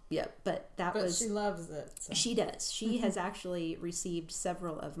 Oh. Yeah, but she loves it. So. She does. She has actually received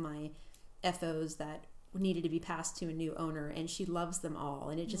several of my FOs that needed to be passed to a new owner, and she loves them all,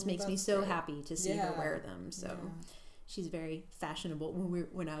 and it just makes me so happy to see her wear them. So she's very fashionable.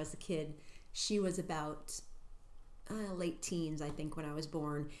 When I was a kid, she was about late teens, I think, when I was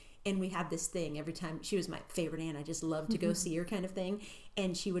born, and we had this thing every time. She was my favorite aunt. I just loved to go see her, kind of thing.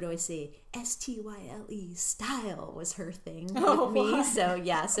 And she would always say STYLE, style was her thing with me. Why?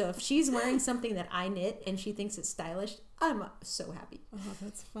 So if she's wearing something that I knit and she thinks it's stylish, I'm so happy. Oh,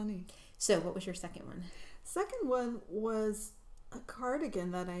 that's funny. So what was your second one? Second one was a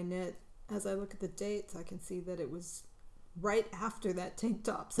cardigan that I knit. As I look at the dates, I can see that it was right after that tank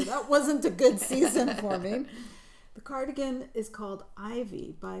top. So that wasn't a good season for me. The cardigan is called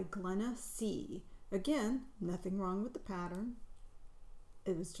Ivy by Glenna C. Again, nothing wrong with the pattern.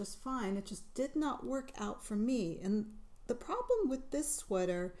 It was just fine. It just did not work out for me. And the problem with this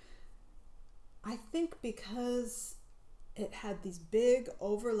sweater, I think because it had these big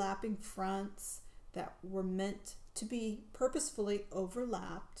overlapping fronts that were meant to be purposefully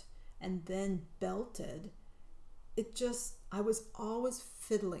overlapped and then belted, I was always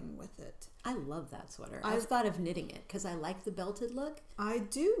fiddling with it. I love that sweater. I've thought of knitting it because I like the belted look. I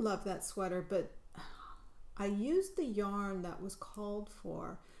do love that sweater, but I used the yarn that was called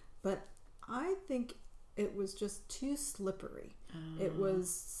for, but I think it was just too slippery. It was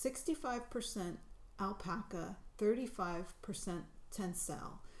 65% alpaca, 35%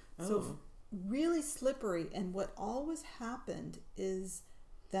 tencel. So really slippery, and what always happened is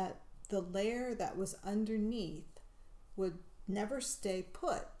that the layer that was underneath would never stay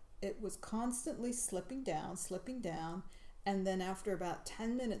put. It was constantly slipping down, and then after about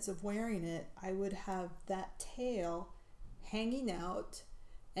 10 minutes of wearing it, I would have that tail hanging out,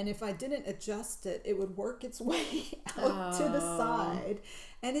 and if I didn't adjust it, it would work its way out to the side,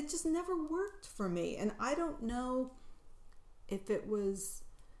 and it just never worked for me. And I don't know if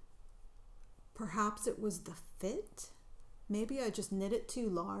perhaps it was the fit. Maybe I just knit it too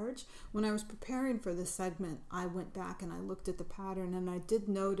large. When I was preparing for this segment, I went back and I looked at the pattern, and I did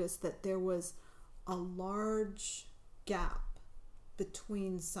notice that there was a large gap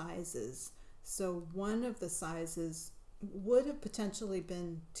between sizes. So one of the sizes would have potentially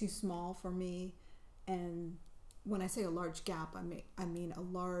been too small for me. And when I say a large gap, I mean a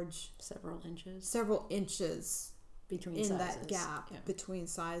large... Several inches between in sizes. That gap between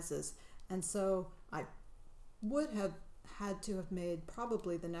sizes. And so I would have had to have made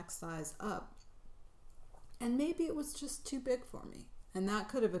probably the next size up, and maybe it was just too big for me, and that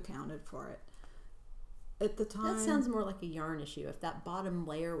could have accounted for it at the time. That sounds more like a yarn issue. If that bottom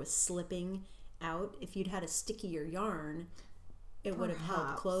layer was slipping out, if you'd had a stickier yarn, it would have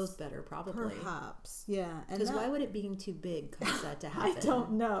helped close better, probably. Perhaps, yeah. Because why would it being too big cause that to happen? I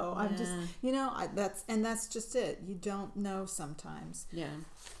don't know. Yeah. I'm just, that's just it. You don't know sometimes. Yeah.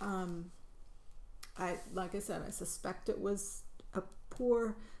 Like I said, I suspect it was a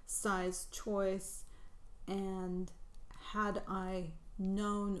poor size choice, and had I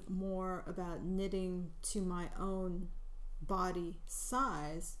known more about knitting to my own body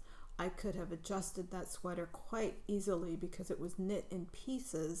size, I could have adjusted that sweater quite easily because it was knit in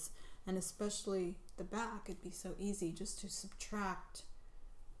pieces, and especially the back, it'd be so easy just to subtract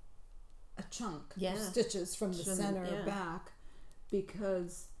a chunk of stitches from the center back,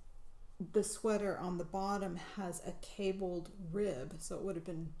 because the sweater on the bottom has a cabled rib, so it would have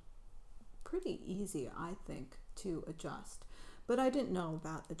been pretty easy, I think, to adjust. But I didn't know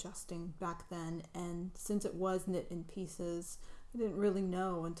about adjusting back then, and since it was knit in pieces, I didn't really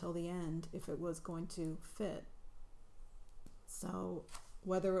know until the end if it was going to fit. So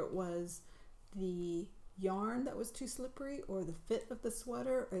whether it was the yarn that was too slippery or the fit of the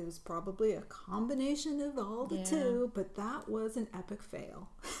sweater, it was probably a combination of all the two, but that was an epic fail.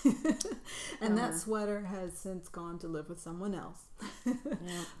 And that sweater has since gone to live with someone else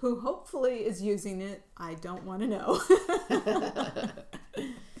who hopefully is using it. I don't want to know.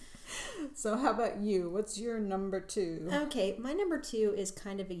 So how about you? What's your number 2? Okay, my number 2 is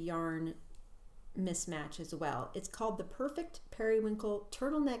kind of a yarn mismatch as well. It's called the Perfect Periwinkle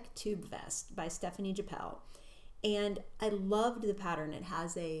Turtleneck Tube Vest by Stephanie Jappel. And I loved the pattern. It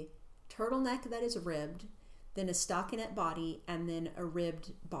has a turtleneck that is ribbed, then a stockinette body, and then a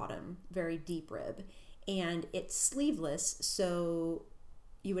ribbed bottom, very deep rib. And it's sleeveless, so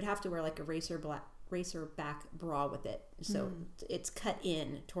you would have to wear like a racer back bra with it. So it's cut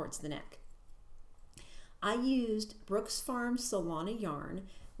in towards the neck. I used Brooks Farm Solana yarn,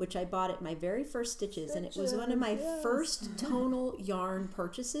 which I bought at my very first stitches, and it was one of my first tonal yarn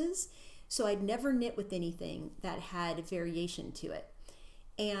purchases. So I'd never knit with anything that had variation to it.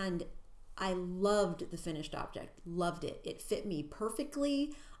 And I loved the finished object, loved it. It fit me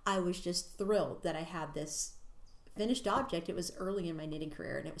perfectly. I was just thrilled that I had this finished object. It was early in my knitting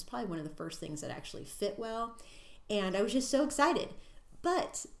career, and it was probably one of the first things that actually fit well. And I was just so excited.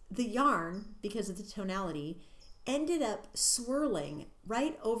 But the yarn, because of the tonality, ended up swirling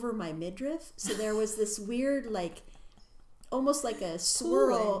right over my midriff. So there was this weird, like, almost like a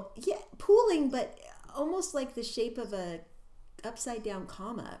swirl. Pooling. Yeah, pooling, but almost like the shape of a upside down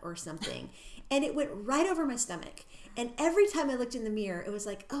comma or something. And it went right over my stomach. And every time I looked in the mirror, it was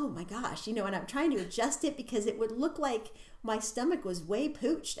like, oh my gosh, and I'm trying to adjust it because it would look like my stomach was way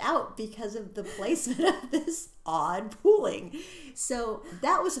pooched out because of the placement of this odd pooling. So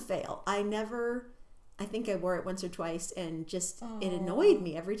that was a fail. I think I wore it once or twice, and just it annoyed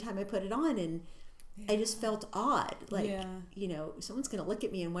me every time I put it on, and I just felt odd. Like, someone's going to look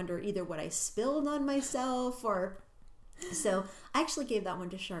at me and wonder either what I spilled on myself or... So I actually gave that one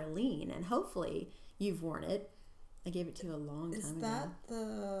to Charlene, and hopefully you've worn it. I gave it to you a long time ago. Is that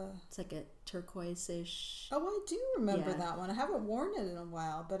the... It's like a turquoise-ish... Oh, I do remember that one. I haven't worn it in a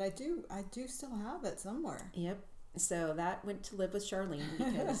while, but I do still have it somewhere. Yep. So that went to live with Charlene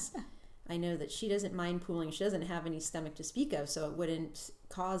because I know that she doesn't mind pooling. She doesn't have any stomach to speak of, so it wouldn't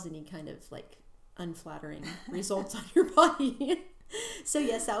cause any kind of like unflattering results on your body. So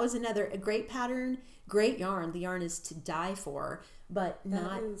yes, that was a great pattern, great yarn. The yarn is to die for, but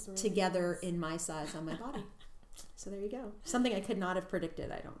not really together in my size on my body. So there you go. Something I could not have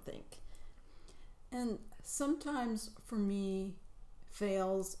predicted, I don't think. And sometimes for me,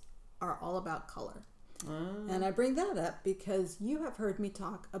 fails are all about color. And I bring that up because you have heard me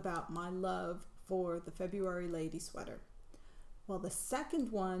talk about my love for the February Lady sweater. Well, the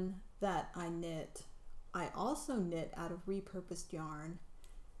second one that I knit, I also knit out of repurposed yarn.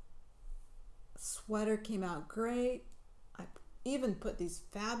 Sweater came out great. I even put these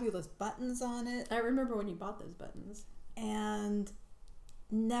fabulous buttons on it. I remember when you bought those buttons. And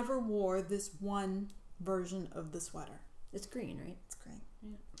never wore this one version of the sweater. It's green, right? It's green.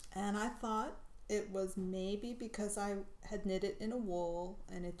 Yeah. And I thought it was maybe because I had knit it in a wool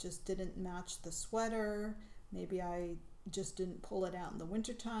and it just didn't match the sweater. Maybe I just didn't pull it out in the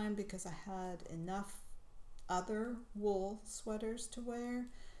wintertime because I had enough other wool sweaters to wear.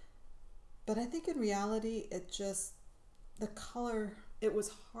 But I think in reality, the color, it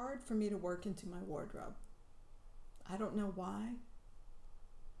was hard for me to work into my wardrobe. I don't know why.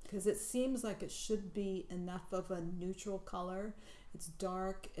 Because it seems like it should be enough of a neutral color. It's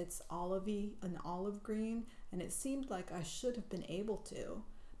dark, it's olivey, an olive green, and it seemed like I should have been able to.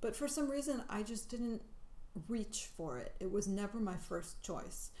 But for some reason, I just didn't reach for it. It was never my first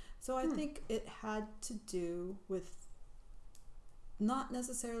choice. So I think it had to do with not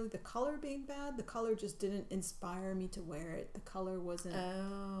necessarily the color being bad. The color just didn't inspire me to wear it. The color wasn't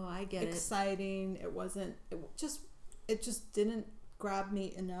I get exciting. It wasn't. It just didn't grab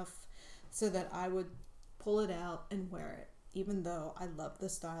me enough so that I would pull it out and wear it, even though I love the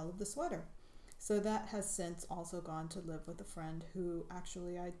style of the sweater. So that has since also gone to live with a friend who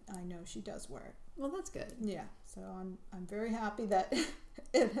actually I know she does wear it. Well, that's good. Yeah. So I'm very happy that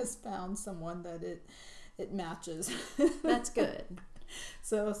it has found someone that it matches. That's good.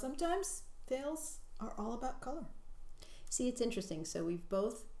 So sometimes fails are all about color. See, it's interesting. So we've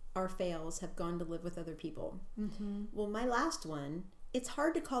both, our fails have gone to live with other people. Mm-hmm. Well, my last one, it's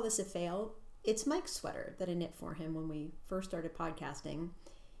hard to call this a fail. It's Mike's sweater that I knit for him when we first started podcasting.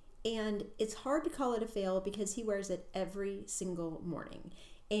 And it's hard to call it a fail because he wears it every single morning.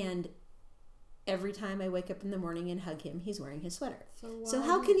 And every time I wake up in the morning and hug him, he's wearing his sweater. So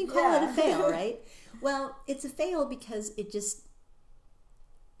how can you call it a fail, right? Well, it's a fail because it just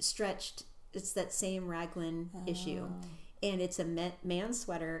stretched. It's that same raglan issue. And it's a man's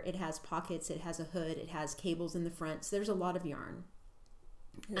sweater. It has pockets. It has a hood. It has cables in the front. So there's a lot of yarn.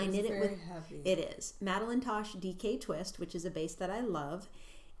 I knit it with, heavy. It is Madeline Tosh DK Twist, which is a base that I love,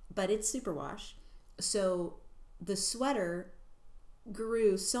 but it's superwash. So the sweater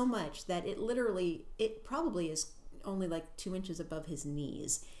grew so much that it probably is only like 2 inches above his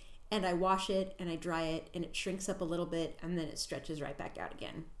knees. And I wash it and I dry it and it shrinks up a little bit and then it stretches right back out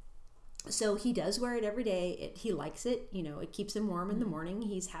again. So he does wear it every day. He likes it. You know, it keeps him warm in the morning.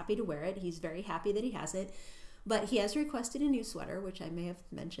 He's happy to wear it. He's very happy that he has it. But he has requested a new sweater, which I may have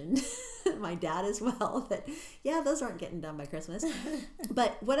mentioned. My dad as well. That, yeah, those aren't getting done by Christmas.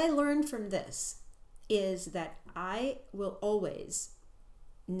 But what I learned from this is that I will always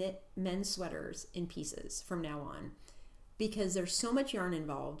knit men's sweaters in pieces from now on. Because there's so much yarn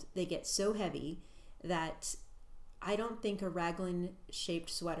involved. They get so heavy that I don't think a raglan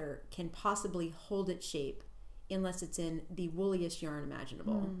shaped sweater can possibly hold its shape unless it's in the wooliest yarn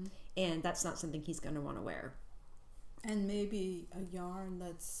imaginable. And that's not something he's going to want to wear. And maybe a yarn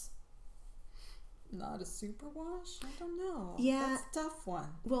that's not a superwash? I don't know. Yeah. That's a tough one.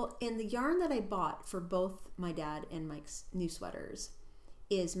 Well, and the yarn that I bought for both my dad and Mike's new sweaters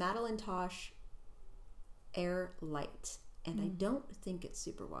is Madeline Tosh Air Light. And I don't think it's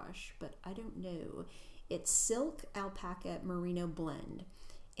superwash, but I don't know. It's silk, alpaca, merino blend.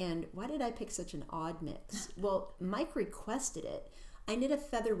 And why did I pick such an odd mix? Well, Mike requested it. I knit a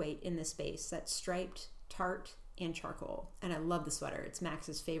featherweight in this base that's striped, tart, and charcoal. And I love the sweater. It's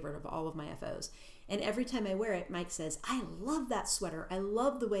Max's favorite of all of my FOs. And every time I wear it, Mike says, I love that sweater. I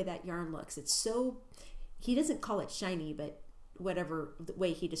love the way that yarn looks. It's so, he doesn't call it shiny, but whatever the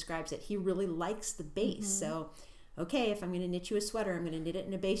way he describes it, he really likes the base. So, okay, if I'm going to knit you a sweater, I'm going to knit it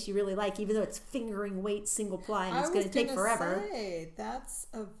in a base you really like, even though it's fingering weight, single ply, and it's going to take forever. That's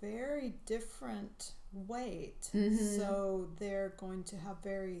a very different weight. So they're going to have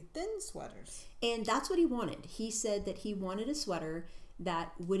very thin sweaters. And that's what he wanted. He said that he wanted a sweater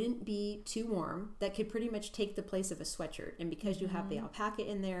that wouldn't be too warm, that could pretty much take the place of a sweatshirt. And because you have the alpaca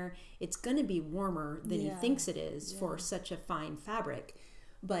in there, it's going to be warmer than he thinks it is for such a fine fabric.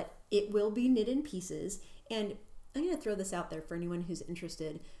 But it will be knit in pieces. And I'm going to throw this out there for anyone who's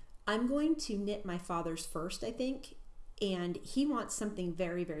interested. I'm going to knit my father's first, I think. And he wants something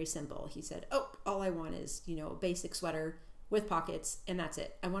very, very simple. He said, all I want is, a basic sweater with pockets, and that's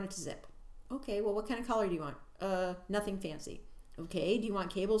it. I want it to zip. Okay, well, what kind of color do you want? Nothing fancy. Okay, do you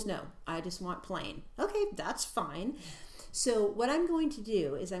want cables? No, I just want plain. Okay, that's fine. So what I'm going to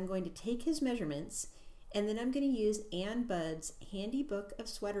do is I'm going to take his measurements, and then I'm going to use Ann Budd's handy book of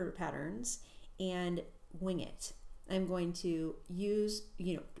sweater patterns and wing it. I'm going to use,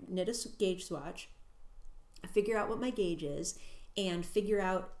 knit a gauge swatch, figure out what my gauge is, and figure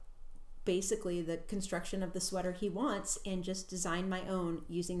out basically the construction of the sweater he wants and just design my own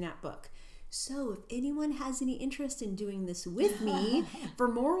using that book. So if anyone has any interest in doing this with me for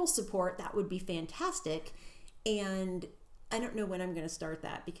moral support, that would be fantastic. And I don't know when I'm going to start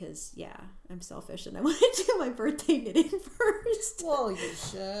that because, I'm selfish and I want to do my birthday knitting first. Well, you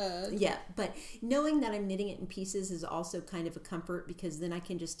should. Yeah, but knowing that I'm knitting it in pieces is also kind of a comfort because then I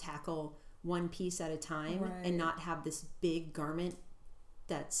can just tackle one piece at a time and not have this big garment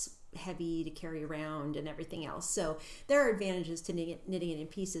that's heavy to carry around and everything else. So there are advantages to knitting it in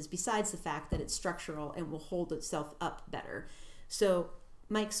pieces besides the fact that it's structural and will hold itself up better. So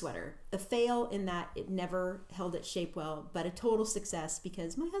Mike's sweater, a fail in that it never held its shape well, but a total success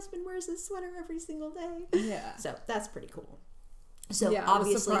because my husband wears this sweater every single day. Yeah. So that's pretty cool. So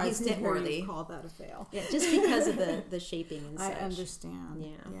obviously he's knit worthy. You call that a fail. Yeah, just because of the shaping and such. I understand.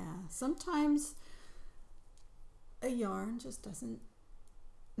 Yeah. Sometimes a yarn just doesn't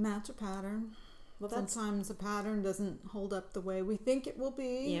match a pattern. Well, sometimes a pattern doesn't hold up the way we think it will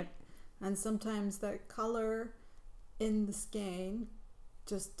be. Yep. And sometimes that color in the skein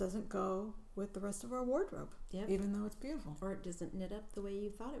just doesn't go with the rest of our wardrobe. Yep. Even though it's beautiful. Or it doesn't knit up the way you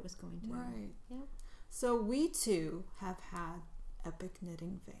thought it was going to. Right. Yep. So we too have had epic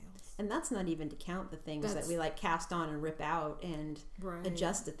knitting fails. And that's not even to count the things that we like cast on and rip out and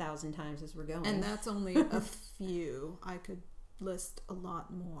adjust 1,000 times as we're going. And that's only a few. I could list a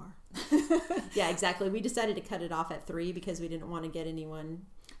lot more. Yeah, exactly. We decided to cut it off at 3 because we didn't want to get anyone.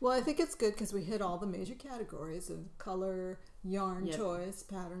 Well, I think it's good because we hit all the major categories of color, yarn choice,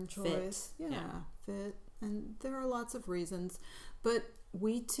 pattern choice. Fit. Fit. And there are lots of reasons. But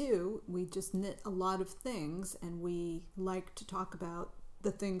we just knit a lot of things, and we like to talk about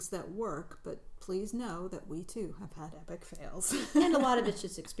the things that work, but please know that we too have had epic fails. And a lot of it's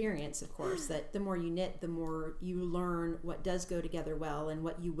just experience, of course, that the more you knit, the more you learn what does go together well and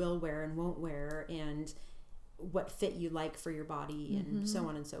what you will wear and won't wear and what fit you like for your body and so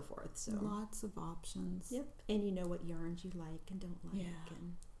on and so forth. So lots of options. Yep. And you know what yarns you like and don't like. Yeah.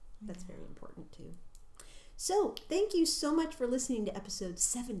 And that's very important too. So thank you so much for listening to episode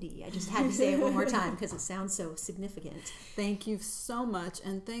 70. I just had to say it one more time because it sounds so significant. Thank you so much.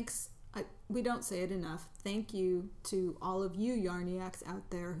 And thanks. We don't say it enough. Thank you to all of you Yarniacs out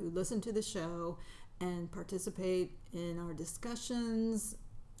there who listen to the show and participate in our discussions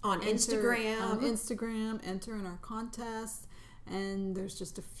on Instagram, enter in our contest. And there's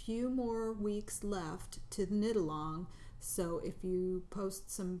just a few more weeks left to the knit along. So if you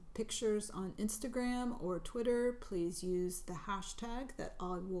post some pictures on Instagram or Twitter, please use the hashtag that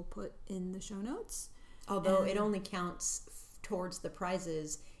I will put in the show notes. Although it only counts towards the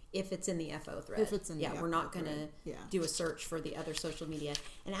prizes if it's in the FO thread. If it's in the FO we're not going to thread. do a search for the other social media.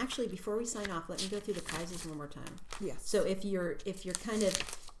 And actually, before we sign off, let me go through the prizes one more time. Yes. So if you're kind of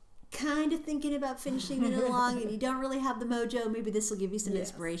thinking about finishing it along and you don't really have the mojo, maybe this will give you some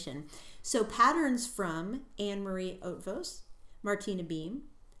inspiration. So patterns from Anne-Marie Oatvos, Martina Beam,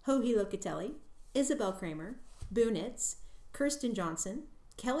 Joji Locatelli, Isabel Kramer, Boo Knits, Kirsten Johnson,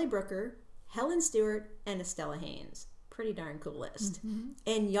 Kelly Brooker, Helen Stewart, and Estella Haynes. Pretty darn cool list.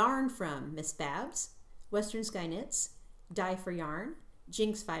 And yarn from Miss Babs, Western Sky Knits, Dye for Yarn,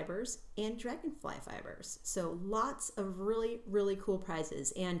 Jinx Fibers, and Dragonfly Fibers. So lots of really, really cool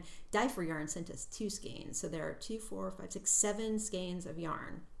prizes. And Dye for Yarn sent us 2 skeins. So there are 2, 4, 5, 6, 7 skeins of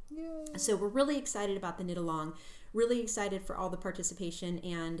yarn. Yay. So we're really excited about the knit along, really excited for all the participation.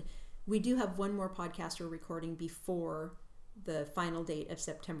 And we do have one more podcast we're recording before the final date of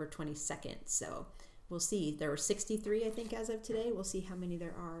September 22nd. So we'll see. There were 63, I think, as of today. We'll see how many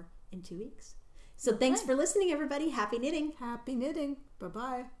there are in 2 weeks. So thanks for listening, everybody. Happy knitting. Happy knitting.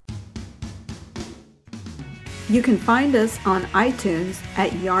 Bye-bye. You can find us on iTunes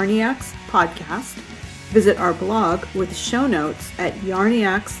at Yarniacs Podcast. Visit our blog with show notes at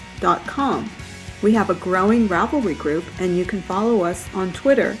yarniacs.com. We have a growing Ravelry group, and you can follow us on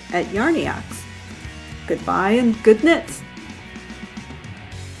Twitter at Yarniacs. Goodbye and good knits.